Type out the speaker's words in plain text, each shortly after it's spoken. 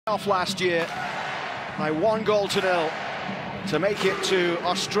Off last year by 1-0 to make it to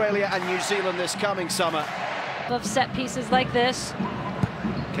Australia and New Zealand this coming summer. Of set pieces like this.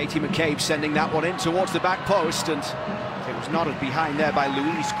 Katie McCabe sending that one in towards the back post, and it was nodded behind there by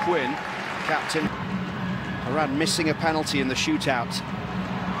Louise Quinn, captain. Iran missing a penalty in the shootout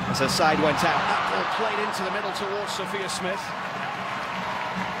as her side went out. That ball played into the middle towards Sophia Smith.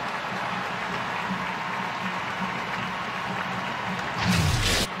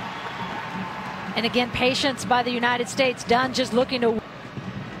 And again, patience by the United States. Dunn just looking to...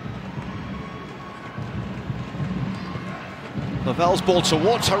 Lavelle's ball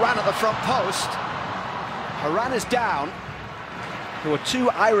towards Horan at the front post. Horan is down. There were two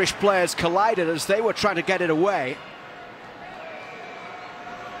Irish players collided as they were trying to get it away.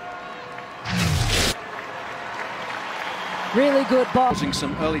 Really good ball. Causing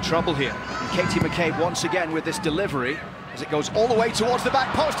some early trouble here. And Katie McCabe once again with this delivery as it goes all the way towards the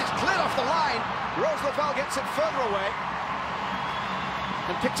back post. It's cleared off the line. Rose Lavelle gets it further away.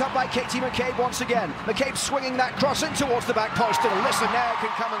 And picked up by Katie McCabe once again. McCabe swinging that cross in towards the back post, and Alyssa Nair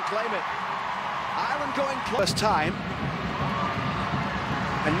can come and claim it. Ireland going first time.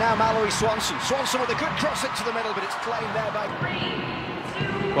 And now Mallory Swanson. Swanson with a good cross into the middle, but it's claimed there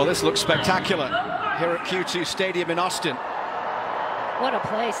by... Well, this looks spectacular here at Q2 Stadium in Austin. What a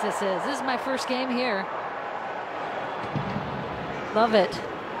place this is. This is my first game here. Love it.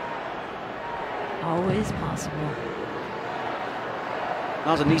 Always possible.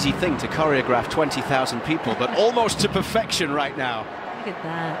 Not an easy thing to choreograph 20,000 people, but almost to perfection right now. Look at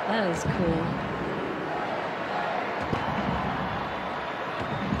that. That is cool.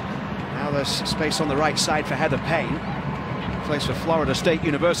 Now there's space on the right side for Heather Payne. Plays for Florida State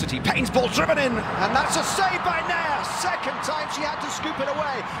University. Payne's ball driven in, and that's a save by Nair. Second time she had to scoop it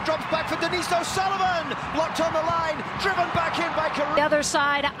away. Drops back for Denise O'Sullivan. Blocked on the line. Driven back in by Karun. The other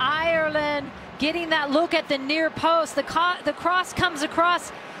side, Ireland getting that look at the near post. The cross comes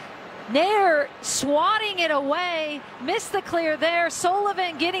across. Nair swatting it away. Missed the clear there.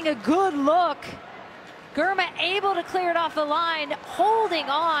 Sullivan getting a good look. Girma able to clear it off the line. Holding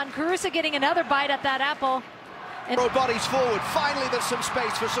on. Carusa getting another bite at that apple. Throw bodies forward. Finally, there's some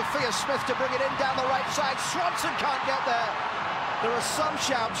space for Sophia Smith to bring it in down the right side. Swanson can't get there. There are some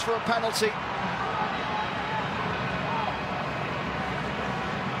shouts for a penalty.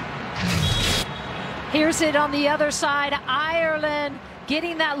 Here's it on the other side. Ireland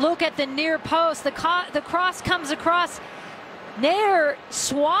getting that look at the near post. The cross comes across. Nair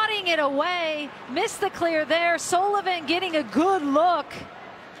swatting it away. Missed the clear there. Sullivan getting a good look.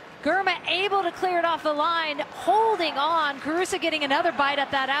 Girma able to clear it off the line, holding on. Carusa getting another bite at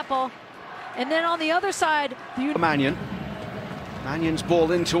that apple. And then on the other side, Mannion. Mannion's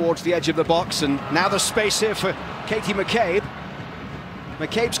ball in towards the edge of the box, and now there's space here for Katie McCabe.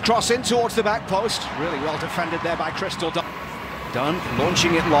 McCabe's cross in towards the back post. Really well defended there by Crystal Dunn. Dunn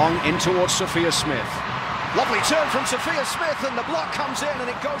launching it long in towards Sophia Smith. Lovely turn from Sophia Smith, and the block comes in and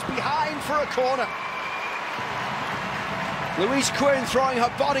it goes behind for a corner. Louise Quinn throwing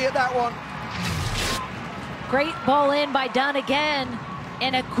her body at that one. Great ball in by Dunn again,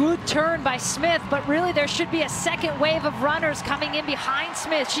 and a good turn by Smith, but really there should be a second wave of runners coming in behind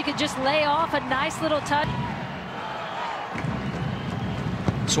Smith. She could just lay off a nice little touch.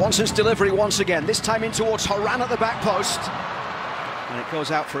 Swanson's delivery once again, this time in towards Horan at the back post. And it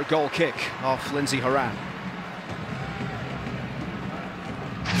goes out for a goal kick off Lindsay Horan.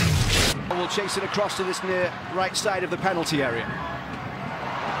 We'll chase it across to this near right side of the penalty area.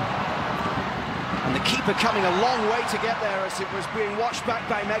 And the keeper coming a long way to get there as it was being watched back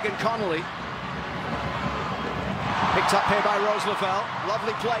by Megan Connolly. Picked up here by Rose Lavelle.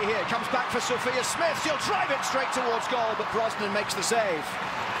 Lovely play here. Comes back for Sophia Smith. She'll drive it straight towards goal, but Brosnan makes the save.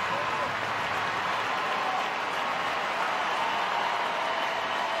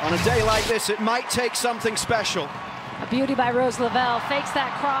 On a day like this, it might take something special. A beauty by Rose Lavelle. Fakes that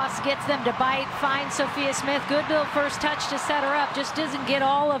cross, gets them to bite, finds Sophia Smith. Good little first touch to set her up, just doesn't get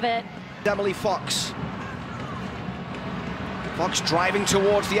all of it. Emily Fox. Fox driving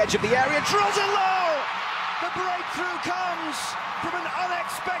towards the edge of the area, drills it low! The breakthrough comes from an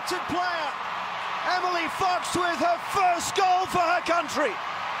unexpected player. Emily Fox with her first goal for her country.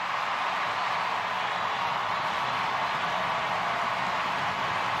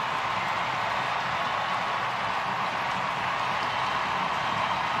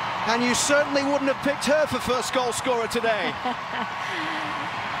 And you certainly wouldn't have picked her for first goal scorer today.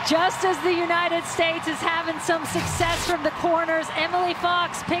 Just as the United States is having some success from the corners, Emily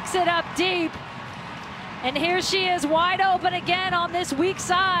Fox picks it up deep. And here she is wide open again on this weak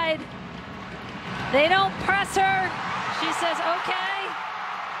side. They don't press her. She says, okay.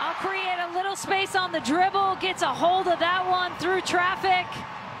 a little space on the dribble, gets a hold of that one through traffic.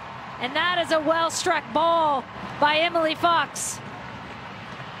 And that is a well-struck ball by Emily Fox.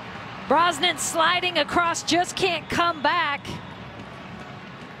 Brosnan sliding across, just can't come back.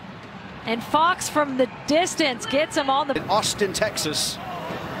 And Fox from the distance gets him on the... In Austin, Texas.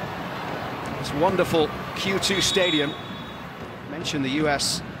 This wonderful Q2 stadium. Mentioned the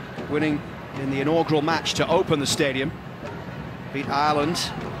US winning in the inaugural match to open the stadium. Beat Ireland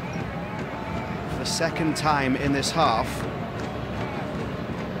for the second time in this half.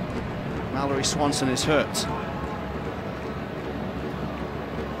 Mallory Swanson is hurt.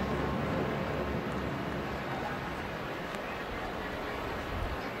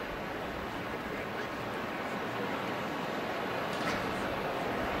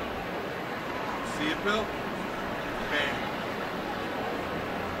 See it, Bill? Man.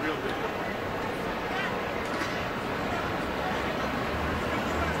 Real big.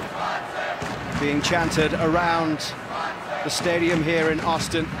 Being chanted around the stadium here in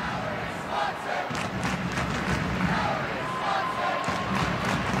Austin.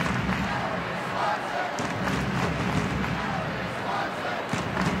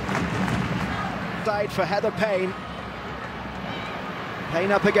 Side for Heather Payne.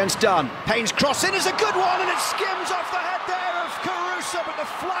 Payne up against Dunn. Payne's cross in is a good one, and it skims off the head there of Caruso, but the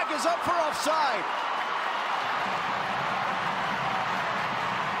flag is up for offside.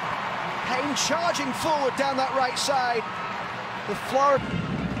 Payne charging forward down that right side. The Florida.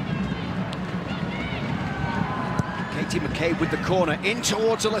 Katie McCabe with the corner in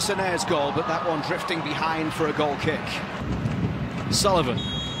towards Alyssa Nair's goal, but that one drifting behind for a goal kick. Sullivan.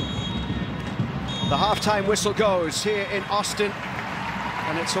 The half-time whistle goes here in Austin,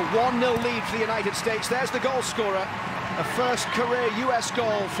 and it's a 1-0 lead for the United States. There's the goal scorer, a first career US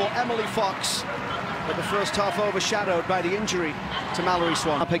goal for Emily Fox, but the first half overshadowed by the injury to Mallory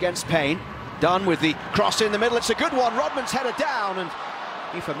Swan. Up against Payne, Dunn with the cross in the middle, it's a good one, Rodman's headed down, and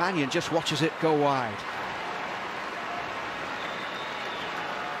Aoife Mannion just watches it go wide.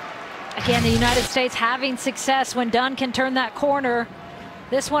 Again, the United States having success when Dunn can turn that corner.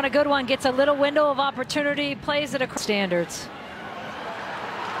 This one, a good one, gets a little window of opportunity, plays it across standards.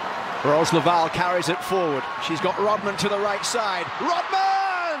 Rose Laval carries it forward. She's got Rodman to the right side.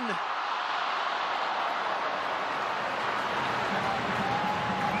 Rodman!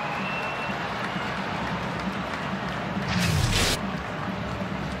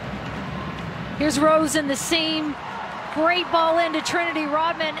 Here's Rose in the seam. Great ball into Trinity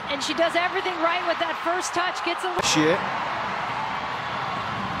Rodman, and she does everything right with that first touch. Gets a Shit.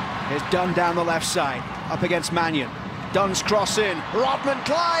 Here's Dunn down the left side, up against Mannion. Dunn's cross in, Rodman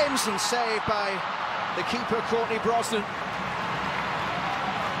climbs and saved by the keeper, Courtney Brosnan.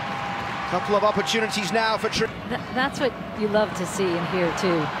 Couple of opportunities now for That's what you love to see and hear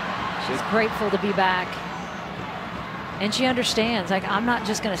too. She's grateful to be back. And she understands, like, I'm not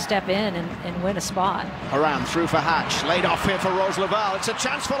just going to step in and win a spot. Around through for Hatch, laid off here for Rose Laval. It's a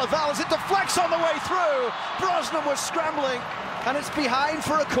chance for Laval as it deflects on the way through. Brosnan was scrambling, and it's behind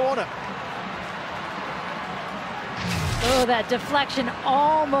for a corner. Oh, that deflection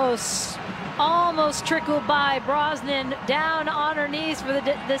almost trickled by. Brosnan down on her knees for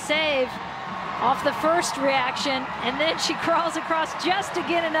the save off the first reaction, and then she crawls across just to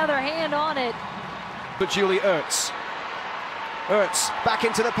get another hand on it. But Julie Ertz. Ertz back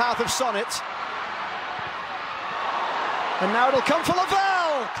into the path of Sonnet. And now it'll come for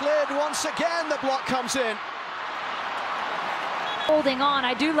Laval. Cleared once again, the block comes in. Holding on.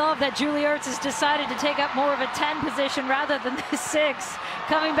 I do love that Julie Ertz has decided to take up more of a 10 position rather than the 6.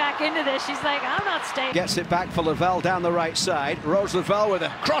 Coming back into this, she's like, I'm not staying. Gets it back for Laval down the right side. Rose Laval with a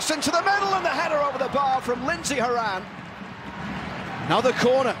cross into the middle and the header over the bar from Lindsay Horan. Another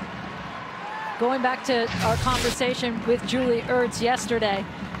corner. Going back to our conversation with Julie Ertz yesterday,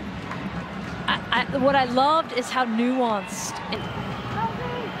 what I loved is how nuanced.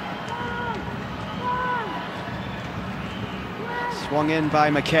 Swung in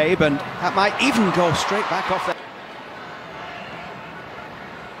by McCabe, and that might even go straight back off there.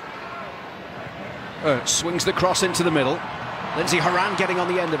 Ertz swings the cross into the middle. Lindsay Horan getting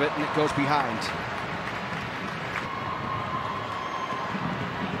on the end of it, and it goes behind.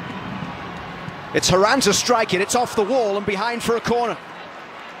 It's Horan to strike it, it's off the wall and behind for a corner.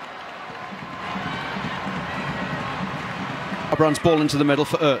 Brun's ball into the middle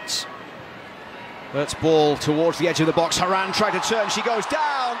for Ertz. Ertz ball towards the edge of the box. Horan tried to turn, she goes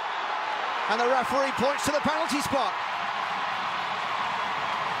down. And the referee points to the penalty spot.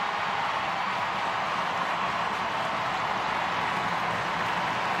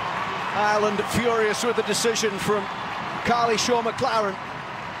 Ireland furious with the decision from Carly Shaw McLaren.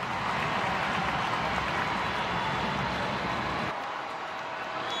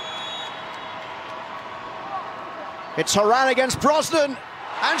 It's Horan against Brosnan,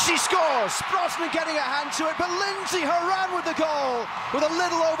 and she scores. Brosnan getting a hand to it, but Lindsay Horan with the goal, with a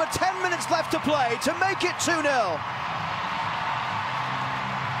little over 10 minutes left to play to make it 2-0.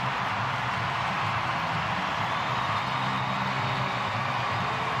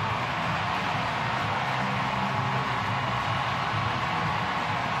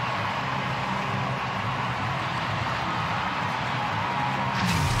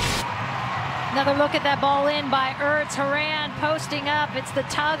 Another look at that ball in by Ertz. Horan posting up. It's the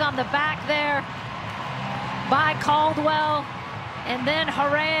tug on the back there by Caldwell. And then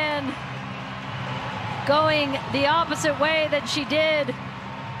Horan going the opposite way that she did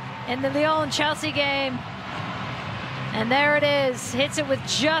in the Lyon-Chelsea game. And there it is. Hits it with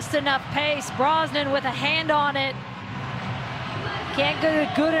just enough pace. Brosnan with a hand on it. Can't get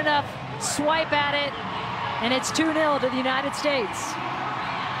a good enough swipe at it. And it's 2-0 to the United States.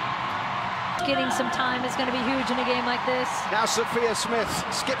 Getting some time is going to be huge in a game like this. Now Sophia Smith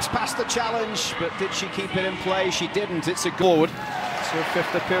skips past the challenge, but did she keep it in play? She didn't. It's a goal. It's her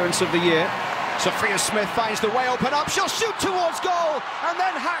 5th appearance of the year. Sophia Smith finds the way open up. She'll shoot towards goal, and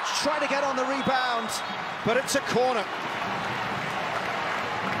then Hatch try to get on the rebound, but it's a corner.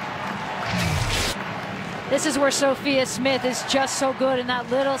 This is where Sophia Smith is just so good in that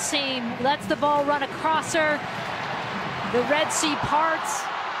little seam. Lets the ball run across her. The Red Sea parts.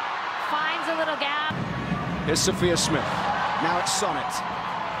 Finds a little gap. Here's Sophia Smith. Now it's Sonnet.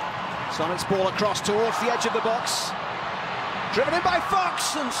 Sonnet's ball across towards the edge of the box. Driven in by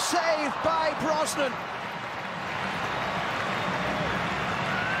Fox and saved by Brosnan.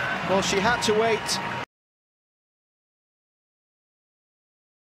 Well, she had to wait